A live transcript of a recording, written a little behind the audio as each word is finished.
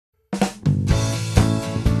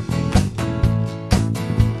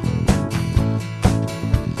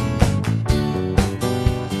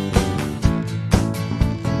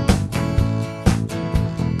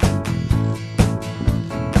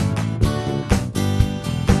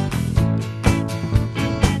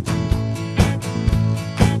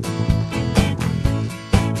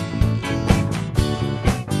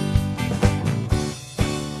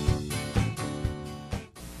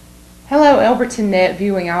Alberton Net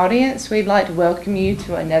viewing audience, we'd like to welcome you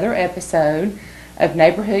to another episode of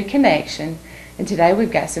Neighborhood Connection. And today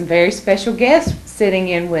we've got some very special guests sitting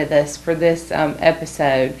in with us for this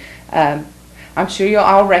episode. I'm sure you'll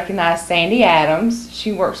all recognize Sandy Adams.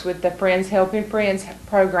 She works with the Friends Helping Friends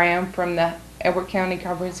program from the Edward County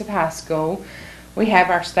Comprehensive High School. We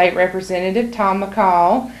have our state representative, Tom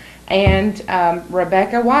McCall, and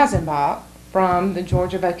Rebecca Weisenbach from the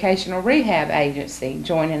Georgia Vocational Rehab Agency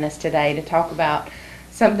joining us today to talk about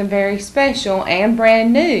something very special and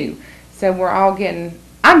brand new. So I'm getting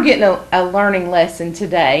a learning lesson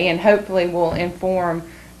today, and hopefully will inform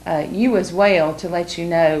you as well to let you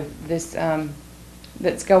know this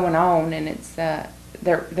that's going on. And it's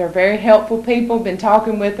they're very helpful people. Been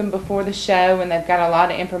talking with them before the show, and they've got a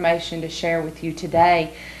lot of information to share with you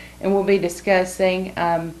today. And we'll be discussing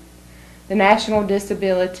the National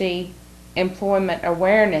Disability Employment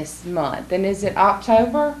Awareness Month. And is it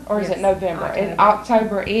October or is it November?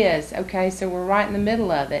 October is. Okay, so we're right in the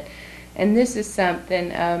middle of it. And this is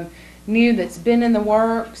something new that's been in the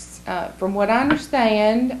works. From what I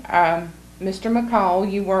understand, Mr. McCall,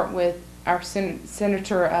 you work with our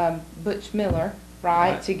Senator Butch Miller,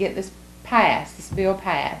 right, to get this bill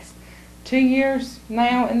passed. 2 years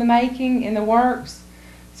now in the making, in the works.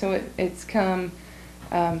 So it's come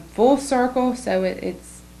full circle, so it's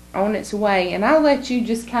on its way. And I'll let you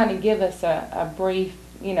just kind of give us a brief,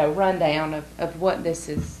 rundown of what this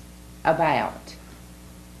is about.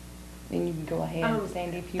 And you can go ahead,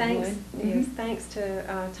 Sandy, if you would. Yes, thanks to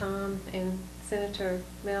Tom and Senator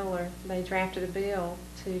Miller. They drafted a bill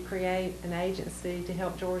to create an agency to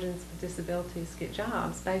help Georgians with disabilities get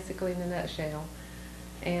jobs, basically in a nutshell.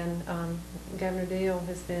 And Governor Deal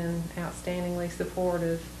has been outstandingly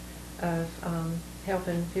supportive of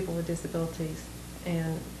helping people with disabilities.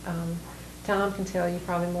 And Tom can tell you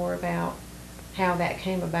probably more about how that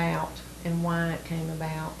came about and why it came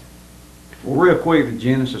about. Well, real quick, the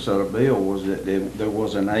genesis of the bill was that there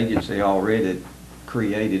was an agency already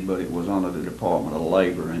created, but it was under the Department of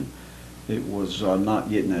Labor, and it was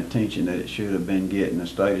not getting the attention that it should have been getting. The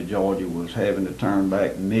state of Georgia was having to turn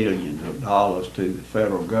back millions of dollars to the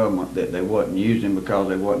federal government that they wasn't using because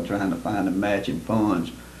they wasn't trying to find the matching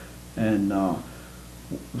funds. And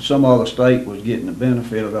some other state was getting the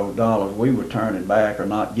benefit of those dollars we were turning back or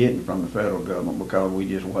not getting from the federal government because we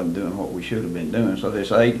just wasn't doing what we should have been doing. So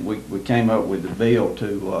we came up with the bill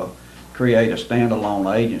to create a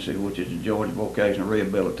standalone agency, which is the Georgia Vocational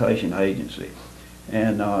Rehabilitation Agency.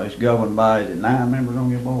 And it's governed by, is it 9 members on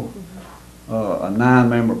your board? A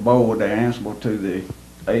 9-member board. They're answerable to the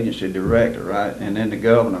agency director, right? And then the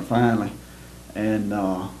governor finally. And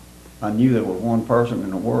I knew there was one person in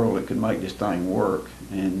the world that could make this thing work,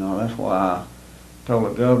 and that's why I told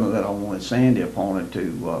the governor that I wanted Sandy appointed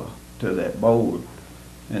to that board.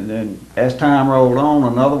 And then as time rolled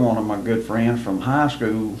on, another one of my good friends from high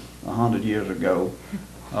school 100 years ago,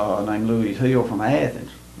 named Louise Hill from Athens,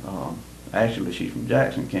 actually she's from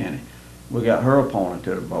Jackson County, we got her appointed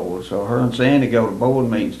to the board. So her and Sandy go to board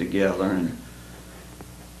meetings together and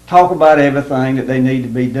talk about everything that they need to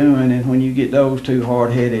be doing. And when you get those two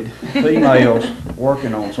hard-headed females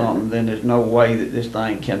working on something, then there's no way that this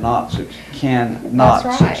thing cannot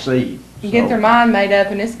succeed. You get their mind made up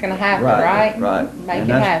and it's going to happen, right? Right. Make it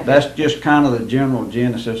happen. That's just kind of the general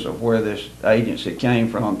genesis of where this agency came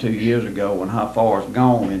from 2 years ago and how far it's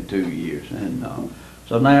gone in 2 years. And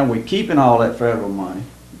so now we're keeping all that federal money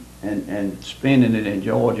and spending it in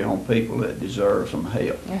Georgia on people that deserve some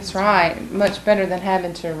help. That's right. Much better than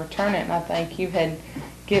having to return it. And I think you had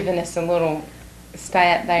given us a little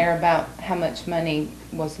stat there about how much money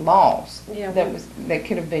was lost that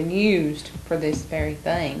could have been used for this very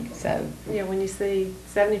thing. So yeah, when you see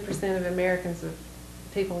 70% of Americans, of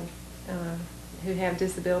people who have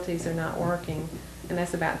disabilities, are not working, and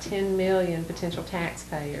that's about 10 million potential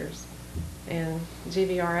taxpayers. And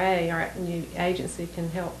GVRA, our new agency, can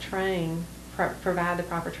help provide the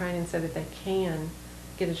proper training so that they can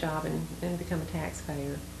get a job and become a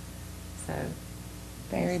taxpayer. So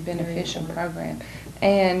very beneficial program.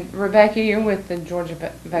 And Rebecca, you're with the Georgia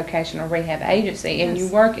Vocational Rehab Agency, and you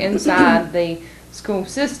work inside the school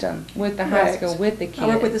system with the high school, with the kids. I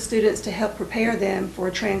work with the students to help prepare them for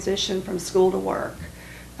a transition from school to work,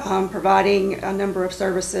 providing a number of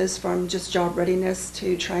services from just job readiness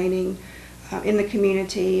to training in the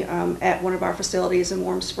community, at one of our facilities in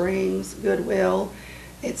Warm Springs, Goodwill.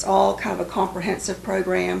 It's all kind of a comprehensive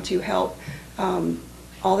program to help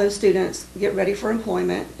all those students get ready for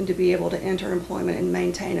employment and to be able to enter employment and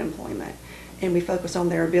maintain employment. And we focus on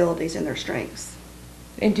their abilities and their strengths.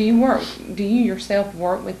 And do you yourself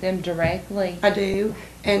work with them directly? I do,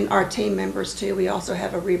 and our team members too. We also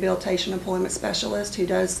have a rehabilitation employment specialist who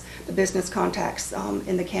does the business contacts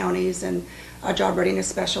in the counties, and a job readiness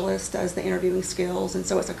specialist does the interviewing skills. And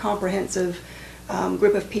so it's a comprehensive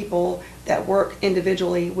group of people that work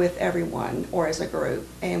individually with everyone or as a group,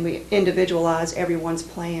 and we individualize everyone's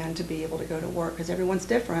plan to be able to go to work because everyone's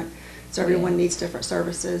different. So everyone needs different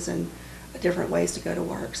services and different ways to go to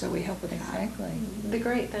work, so we help with that. Exactly. The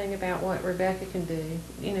great thing about what Rebecca can do,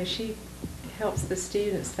 she helps the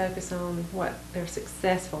students focus on what they're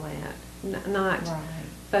successful at, not Right.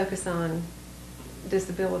 focus on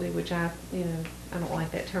disability, which I don't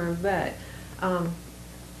like that term, but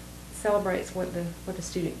celebrates what the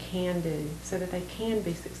student can do so that they can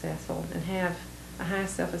be successful and have a high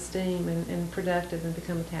self-esteem and productive and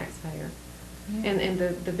become a taxpayer. Yeah. And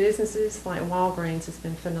the businesses like Walgreens has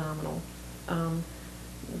been phenomenal.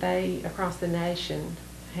 They, across the nation,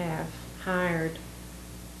 have hired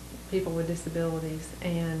people with disabilities,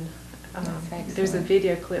 and there's a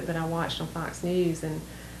video clip that I watched on Fox News, and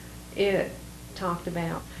it talked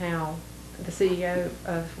about how the CEO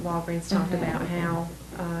of Walgreens talked about how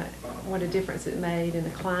what a difference it made in the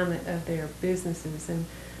climate of their businesses, and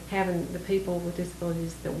having the people with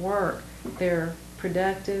disabilities that work, they're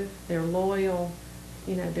productive, they're loyal,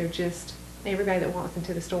 they're just, everybody that walks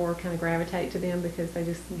into the store kind of gravitate to them because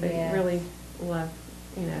they really love,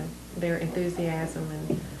 their enthusiasm,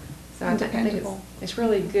 and so I think it's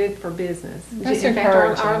really good for business. That's in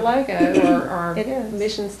fact, our logo or our It is.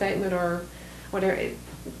 mission statement or whatever,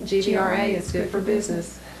 GVRA is good for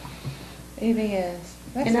business. It is.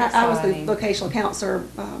 That's And I was the exciting. vocational counselor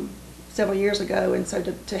several years ago, and so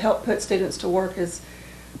to help put students to work is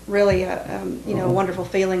really a wonderful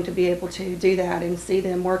feeling to be able to do that and see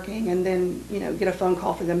them working, and then get a phone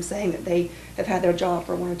call for them saying that they have had their job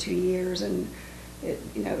for 1 or 2 years, and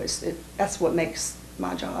that's what makes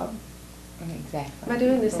my job. Exactly. By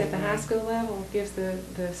doing this at the high school level, it gives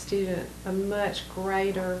the student a much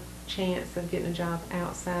greater chance of getting a job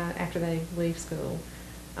outside after they leave school.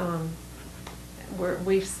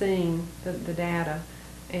 We've seen the data,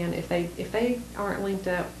 and if they aren't linked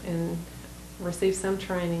up and receive some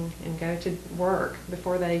training and go to work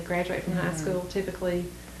before they graduate from high school, typically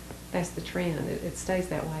that's the trend. It stays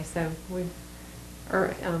that way. So we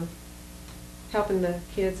are helping the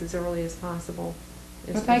kids as early as possible.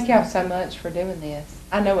 Well, thank y'all so much for doing this.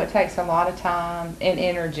 I know it takes a lot of time and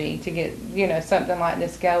energy to get, something like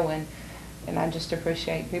this going, and I just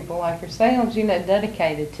appreciate people like yourselves,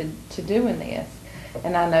 dedicated to doing this.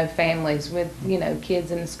 And I know families with, kids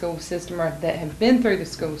in the school system or that have been through the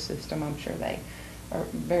school system, I'm sure they are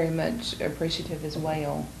very much appreciative as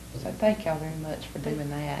well. So thank y'all very much for doing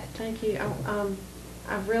that. Thank you.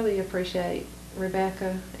 I really appreciate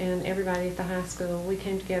Rebecca and everybody at the high school. We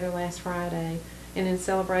came together last Friday, and in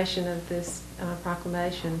celebration of this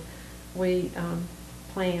proclamation, we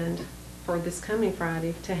planned for this coming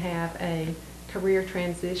Friday to have a career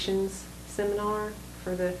transitions seminar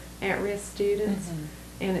for the at-risk students.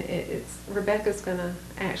 And Rebecca's going to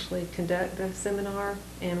actually conduct the seminar,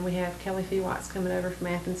 and we have Kelly Watts coming over from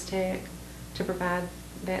Athens Tech to provide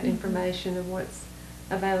that information of what's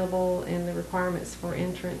available and the requirements for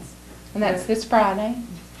entrance. And that's this Friday?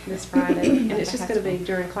 This Friday. And it's just going to be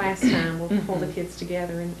during class time. We'll pull the kids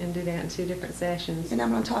together and do that in 2 different sessions. And I'm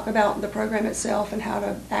going to talk about the program itself and how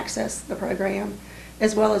to access the program,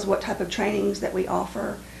 as well as what type of trainings that we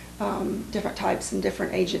offer, different types and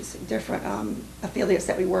different agents, different affiliates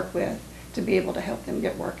that we work with to be able to help them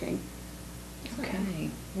get working. Okay.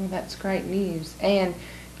 Well, that's great news. And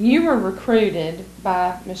you were recruited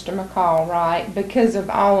by Mr. McCall, right, because of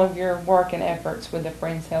all of your work and efforts with the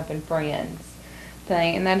Friends Helping Friends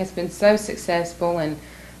thing, and that has been so successful. And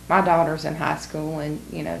my daughter's in high school, and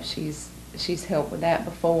she's helped with that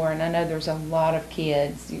before, and I know there's a lot of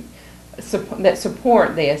kids that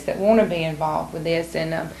support this, that want to be involved with this.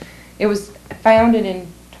 And it was founded in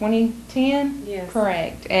 2010, yes,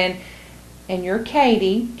 correct? And your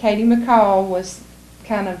Katie McCall was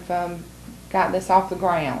kind of got this off the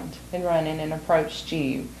ground and running, and approached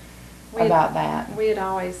you about that. We had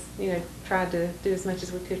always, tried to do as much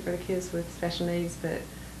as we could for the kids with special needs, but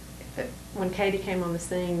when Katie came on the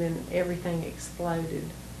scene, then everything exploded.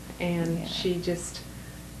 And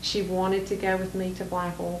she wanted to go with me to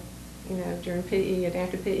Blackwell, during PE and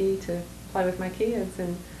after PE to play with my kids.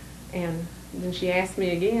 And then she asked me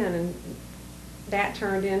again, and that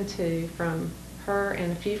turned into, from her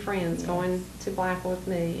and a few friends going to Blackwell with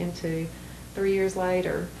me, into 3 years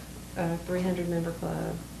later, a 300-member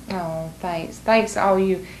club. Oh, thanks. Thanks to all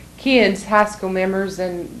you kids, high school members,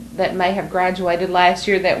 and that may have graduated last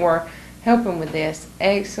year that were helping with this.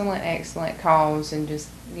 Excellent, excellent cause, and just,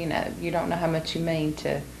 you don't know how much you mean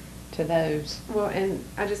to those. Well, and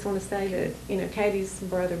I just want to say that, Katie's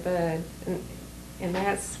brother Bud, and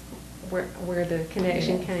that's where the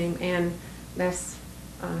connection Yes. came, and that's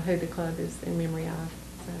who the club is in memory of.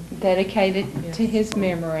 So. Dedicated Yes. to his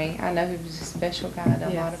memory. I know he was a special guy to a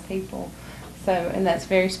lot Yes. of people. So, and that's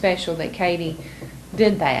very special that Katie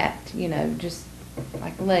did that, just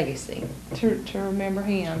like legacy to remember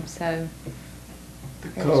him. So, The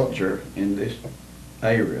culture in this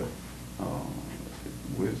area,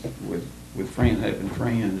 with friends having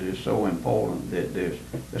friends is so important that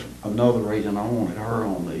that's another reason I wanted her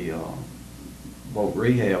on the voc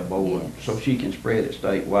rehab board, Yes. so she can spread it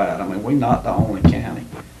statewide. I mean, we're not the only county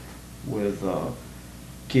with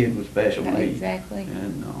kids with special needs. Exactly.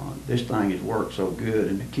 And this thing has worked so good,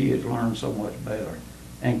 and the kids learn so much better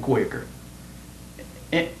and quicker.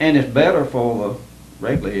 And it's better for the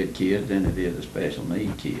regular ed kids than it is the special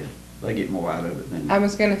need kids. They get more out of it than. I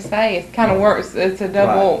was going to say, it kind of works. It's a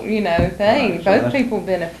double, Right. thing. Right. So Both that's- people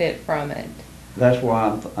benefit from it. That's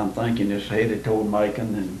why I'm thinking it's headed toward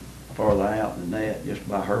Macon and farther out than that, just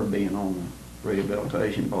by her being on the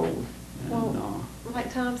rehabilitation board. And, Well,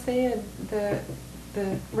 like Tom said, the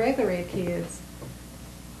regular ed kids,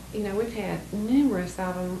 we've had numerous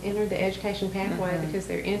of them enter the education pathway Mhm. because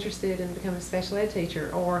they're interested in becoming a special ed teacher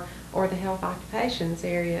or the health occupations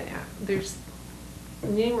area. There's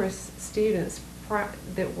numerous students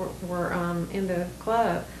that were in the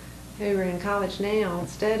club who are in college now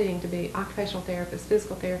studying to be occupational therapists,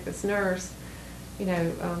 physical therapists, nurse,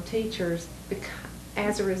 teachers,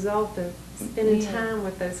 as a result of spending Yeah. time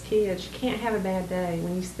with those kids. You can't have a bad day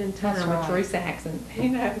when you spend time That's with right. Drew Saxon,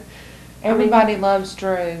 Everybody loves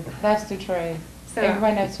Drew. That's the truth. So,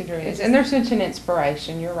 Everybody knows who Drew it's is. just- And they're such an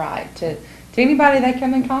inspiration, you're right, to anybody they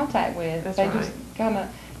come in contact with. That's They right. just kind of,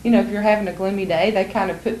 if you're having a gloomy day, they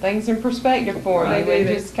kind of put things in perspective for They you do. and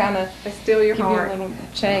They- just kind of They steal your give heart. you a little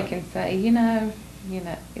check and say,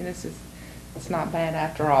 it's not bad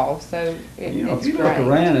after all. So if it's you great. look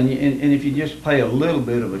around and if you just pay a little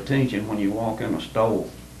bit of attention when you walk in a store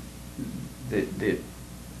that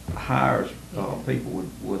hires people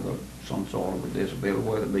with some sort of a disability,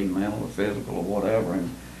 whether it be mental or physical or whatever, and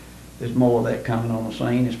there's more of that coming on the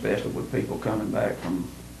scene, especially with people coming back from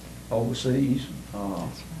overseas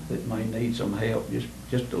that may need some help,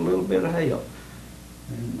 just a little bit of help.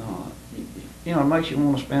 And it makes you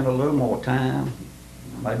want to spend a little more time,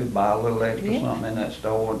 maybe buy a little extra Yeah. something in that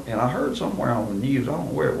store. And I heard somewhere on the news, I don't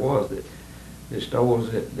know where it was, that the stores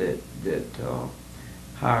that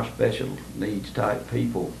hire special needs type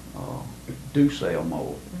people do sell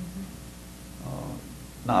more.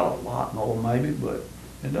 Not a lot more maybe, but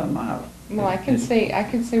it doesn't matter. Well, I can see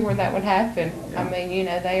where that would happen. I Yeah. mean,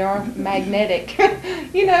 they are magnetic.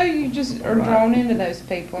 You just are Right. drawn into those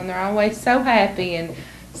people, and they're always so happy and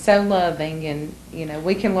so loving, and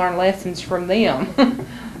we can learn lessons from them.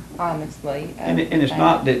 Honestly. And it's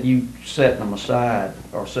not that you setting them aside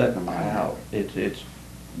or setting them out. It's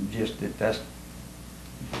just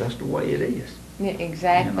that's the way it is. Yeah,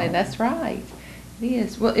 exactly. You know. That's right. It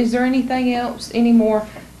is. Well, is there anything else, any more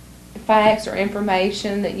facts or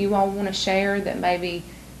information that you all want to share that maybe,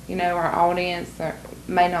 our audience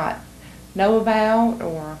may not know about,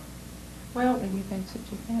 or Well, anything such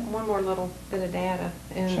as that? one more little bit of data.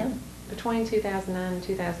 Sure. Between 2009 and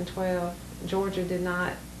 2012, Georgia did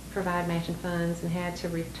not provide matching funds and had to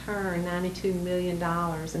return $92 million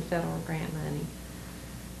in federal grant money.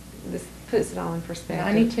 This puts it all in perspective.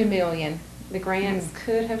 92 million. The grants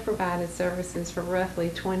could have provided services for roughly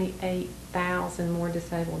 28,000 more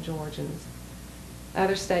disabled Georgians.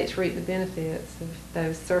 Other states reap the benefits of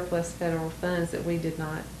those surplus federal funds that we did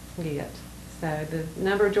not get. So the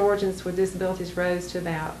number of Georgians with disabilities rose to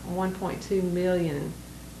about 1.2 million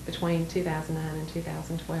between 2009 and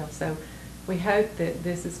 2012. So we hope that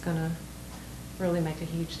this is going to really make a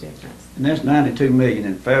huge difference. And that's 92 million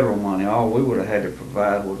in federal money. All we would have had to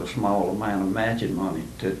provide was a small amount of matching money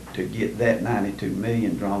to get that 92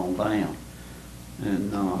 million drawn down.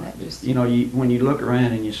 And, when you look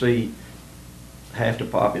around and you see half the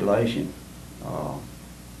population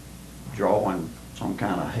drawing some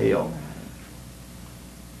kind of help,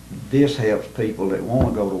 this helps people that want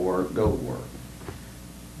to go to work, go to work.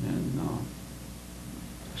 And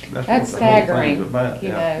that's what That's the whole thing's staggering, about.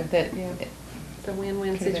 Yeah. that. Yeah. It's a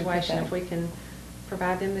win-win Could have been situation put if we can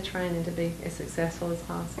provide them the training to be as successful as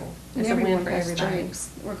possible. And It's a win everyone for has everybody. strengths,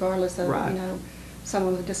 regardless of, Right.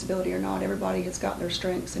 someone with a disability or not. Everybody has got their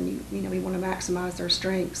strengths, and we want to maximize their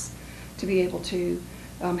strengths to be able to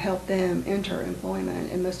help them enter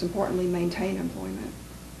employment, and most importantly, maintain employment.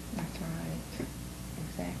 That's right.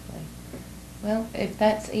 Exactly. Well, if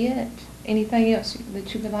that's it, anything else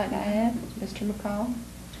that you would like to add, Mr. McCall?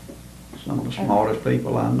 Some of the smartest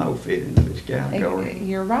people I know fit into this category.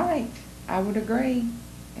 You're right. I would agree.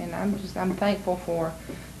 And I'm thankful for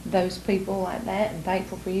those people like that, and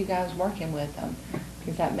thankful for you guys working with them,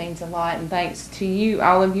 because that means a lot. And thanks to you,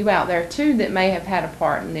 all of you out there too, that may have had a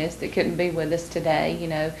part in this, that couldn't be with us today. You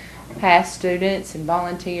know, past students and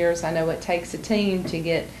volunteers. I know it takes a team to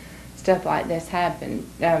get stuff like this happen,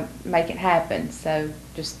 make it happen. So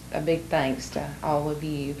just a big thanks to all of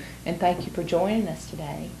you, and thank you for joining us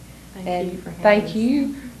today. Thank you for having thank us.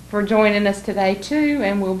 you for joining us today too,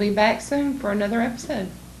 and we'll be back soon for another episode.